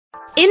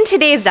In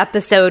today's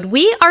episode,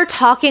 we are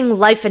talking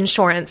life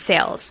insurance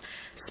sales,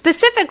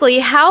 specifically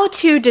how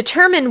to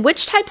determine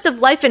which types of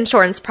life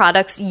insurance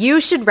products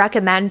you should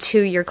recommend to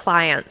your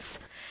clients.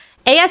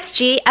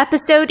 ASG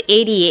Episode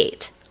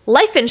 88,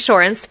 Life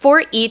Insurance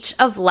for Each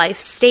of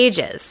Life's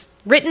Stages,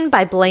 written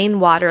by Blaine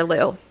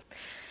Waterloo.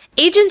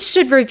 Agents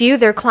should review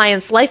their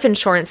clients' life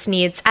insurance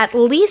needs at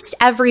least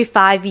every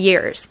 5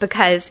 years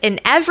because in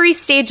every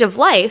stage of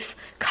life,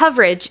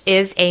 coverage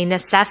is a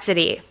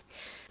necessity.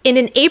 In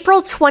an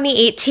April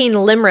 2018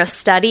 LIMRA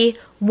study,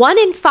 1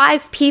 in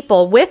 5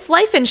 people with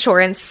life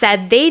insurance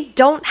said they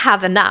don't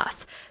have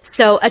enough,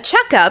 so a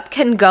checkup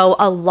can go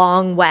a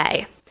long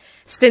way.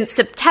 Since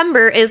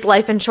September is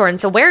Life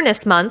Insurance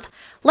Awareness Month,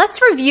 let's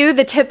review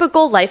the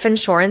typical life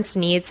insurance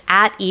needs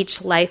at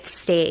each life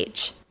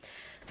stage.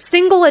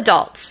 Single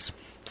adults.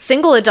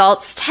 Single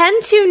adults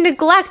tend to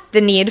neglect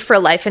the need for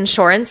life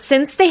insurance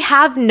since they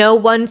have no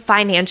one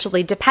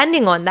financially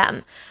depending on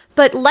them.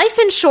 But life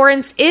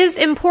insurance is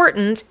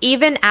important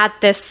even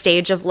at this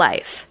stage of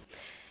life.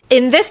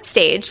 In this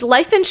stage,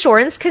 life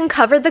insurance can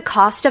cover the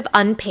cost of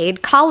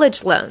unpaid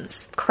college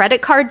loans,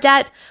 credit card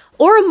debt,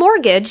 or a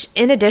mortgage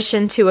in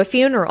addition to a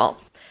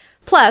funeral.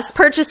 Plus,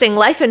 purchasing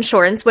life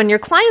insurance when your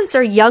clients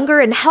are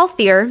younger and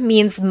healthier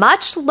means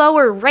much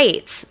lower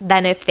rates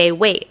than if they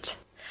wait.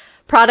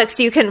 Products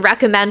you can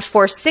recommend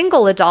for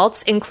single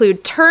adults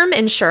include term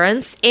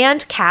insurance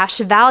and cash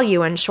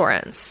value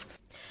insurance.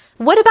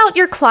 What about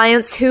your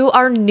clients who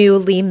are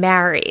newly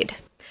married?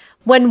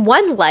 When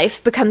one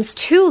life becomes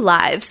 2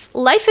 lives,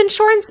 life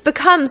insurance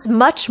becomes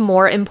much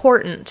more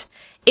important.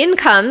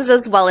 Incomes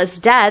as well as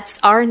debts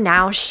are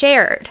now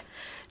shared.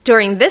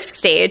 During this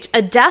stage,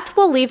 a death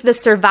will leave the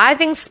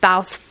surviving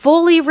spouse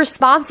fully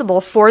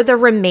responsible for the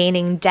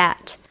remaining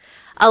debt.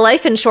 A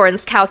life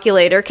insurance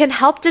calculator can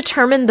help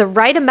determine the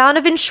right amount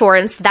of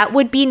insurance that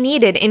would be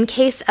needed in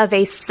case of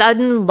a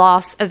sudden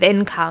loss of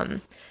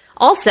income.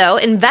 Also,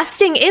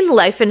 investing in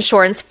life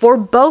insurance for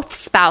both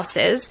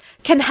spouses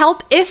can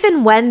help if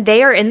and when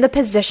they are in the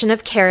position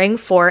of caring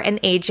for an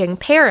aging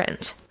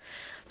parent.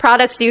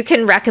 Products you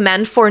can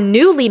recommend for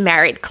newly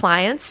married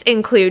clients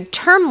include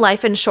term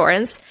life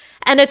insurance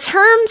and a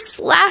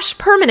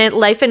term/permanent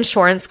life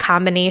insurance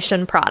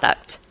combination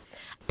product.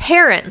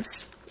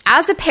 Parents.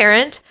 As a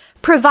parent,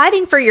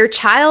 providing for your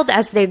child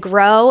as they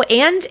grow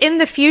and in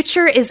the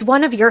future is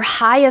one of your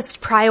highest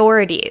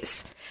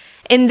priorities.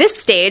 In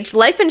this stage,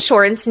 life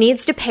insurance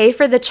needs to pay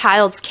for the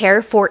child's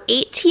care for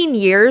 18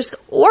 years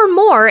or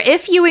more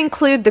if you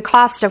include the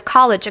cost of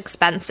college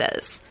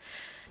expenses.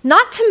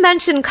 Not to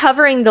mention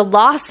covering the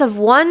loss of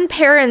one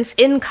parent's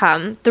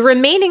income, the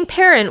remaining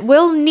parent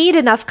will need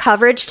enough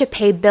coverage to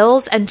pay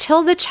bills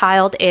until the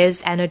child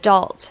is an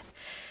adult.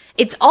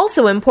 It's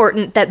also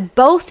important that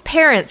both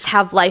parents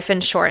have life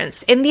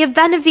insurance in the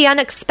event of the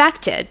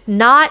unexpected,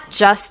 not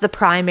just the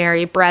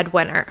primary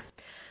breadwinner.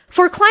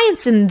 For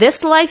clients in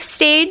this life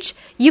stage,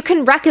 you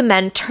can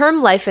recommend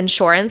term life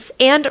insurance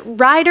and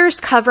riders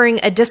covering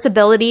a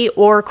disability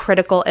or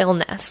critical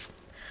illness.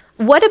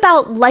 What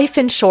about life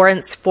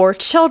insurance for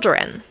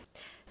children?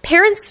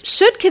 Parents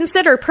should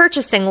consider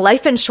purchasing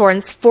life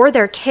insurance for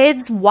their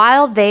kids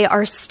while they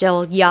are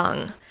still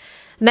young.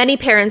 Many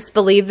parents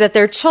believe that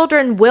their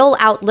children will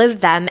outlive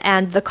them,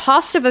 and the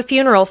cost of a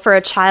funeral for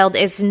a child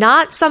is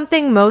not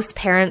something most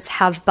parents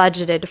have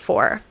budgeted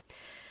for.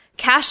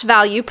 Cash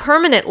value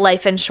permanent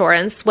life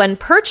insurance, when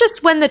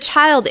purchased when the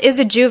child is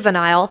a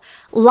juvenile,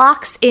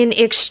 locks in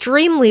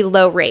extremely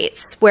low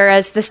rates,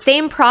 whereas the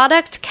same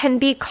product can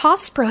be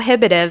cost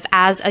prohibitive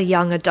as a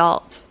young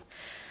adult.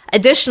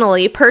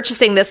 Additionally,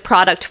 purchasing this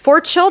product for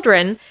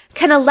children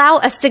can allow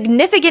a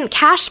significant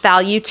cash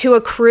value to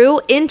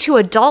accrue into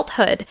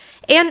adulthood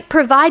and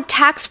provide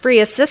tax-free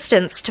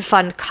assistance to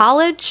fund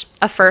college,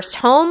 a first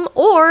home,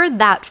 or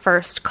that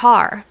first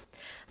car.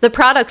 The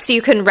products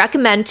you can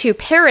recommend to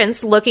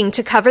parents looking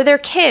to cover their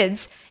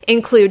kids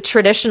include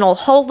traditional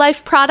whole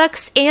life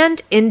products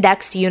and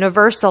index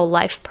universal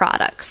life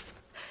products.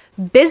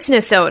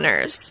 Business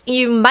owners.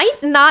 You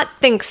might not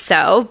think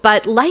so,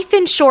 but life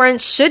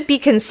insurance should be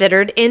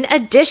considered in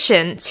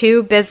addition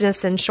to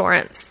business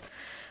insurance.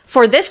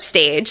 For this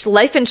stage,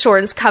 life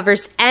insurance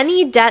covers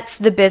any debts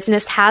the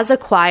business has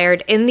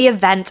acquired in the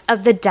event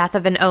of the death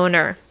of an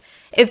owner.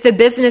 If the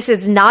business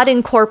is not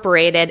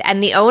incorporated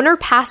and the owner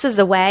passes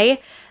away,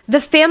 the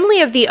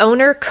family of the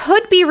owner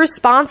could be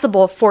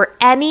responsible for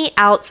any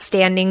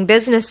outstanding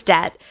business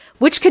debt,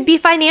 which could be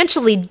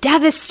financially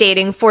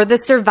devastating for the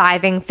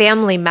surviving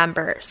family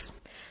members.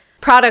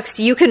 Products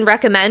you can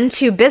recommend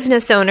to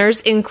business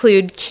owners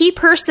include key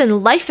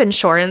person life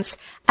insurance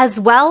as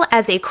well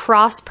as a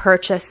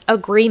cross-purchase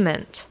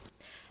agreement.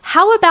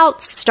 How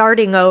about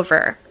starting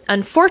over?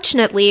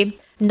 Unfortunately,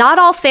 not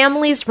all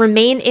families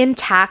remain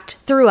intact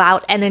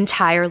throughout an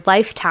entire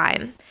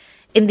lifetime.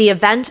 In the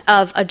event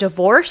of a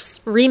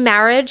divorce,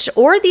 remarriage,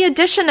 or the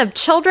addition of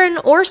children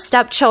or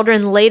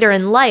stepchildren later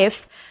in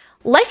life,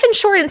 life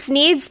insurance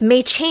needs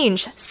may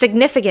change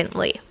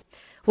significantly.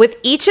 With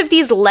each of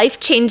these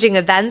life-changing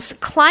events,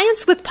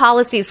 clients with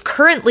policies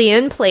currently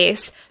in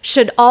place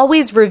should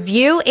always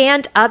review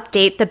and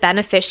update the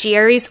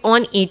beneficiaries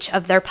on each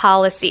of their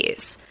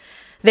policies.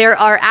 There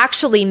are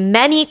actually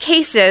many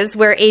cases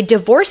where a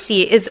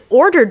divorcee is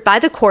ordered by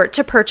the court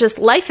to purchase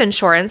life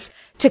insurance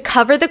to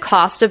cover the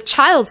cost of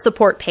child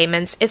support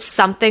payments if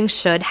something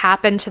should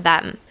happen to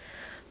them.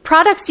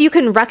 Products you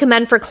can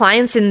recommend for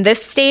clients in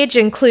this stage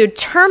include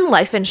term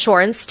life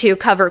insurance to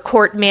cover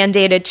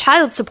court-mandated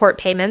child support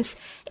payments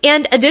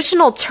and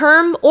additional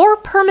term or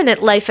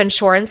permanent life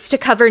insurance to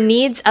cover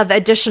needs of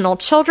additional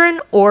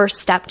children or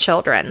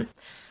stepchildren.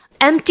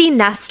 Empty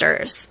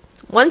nesters.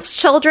 Once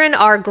children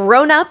are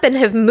grown up and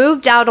have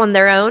moved out on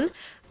their own,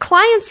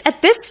 clients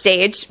at this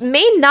stage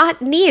may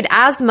not need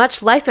as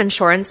much life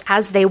insurance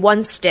as they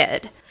once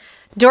did.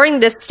 During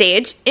this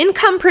stage,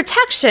 income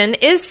protection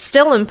is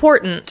still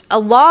important,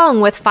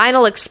 along with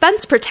final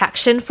expense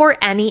protection for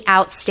any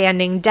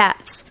outstanding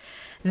debts.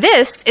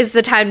 This is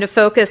the time to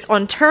focus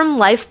on term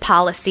life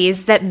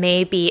policies that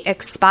may be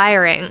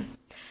expiring.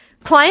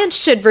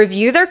 Clients should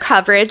review their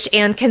coverage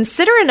and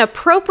consider an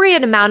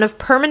appropriate amount of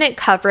permanent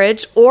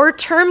coverage or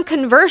term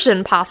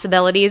conversion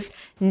possibilities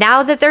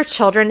now that their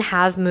children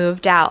have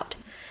moved out.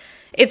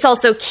 It's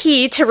also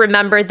key to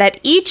remember that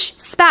each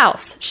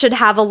spouse should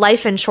have a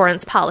life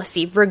insurance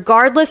policy,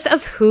 regardless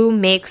of who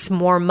makes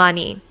more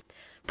money.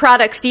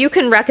 Products you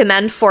can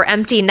recommend for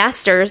empty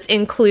nesters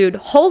include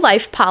whole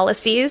life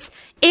policies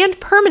and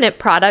permanent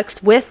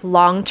products with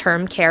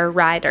long-term care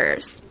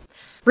riders.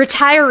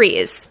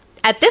 Retirees.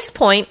 At this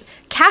point,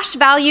 cash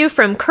value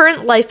from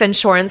current life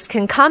insurance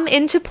can come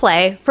into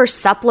play for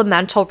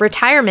supplemental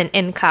retirement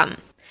income.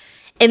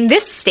 In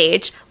this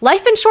stage,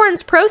 life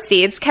insurance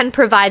proceeds can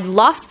provide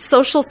lost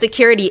Social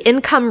Security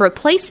income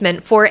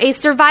replacement for a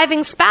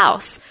surviving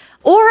spouse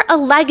or a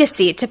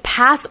legacy to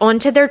pass on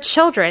to their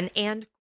children and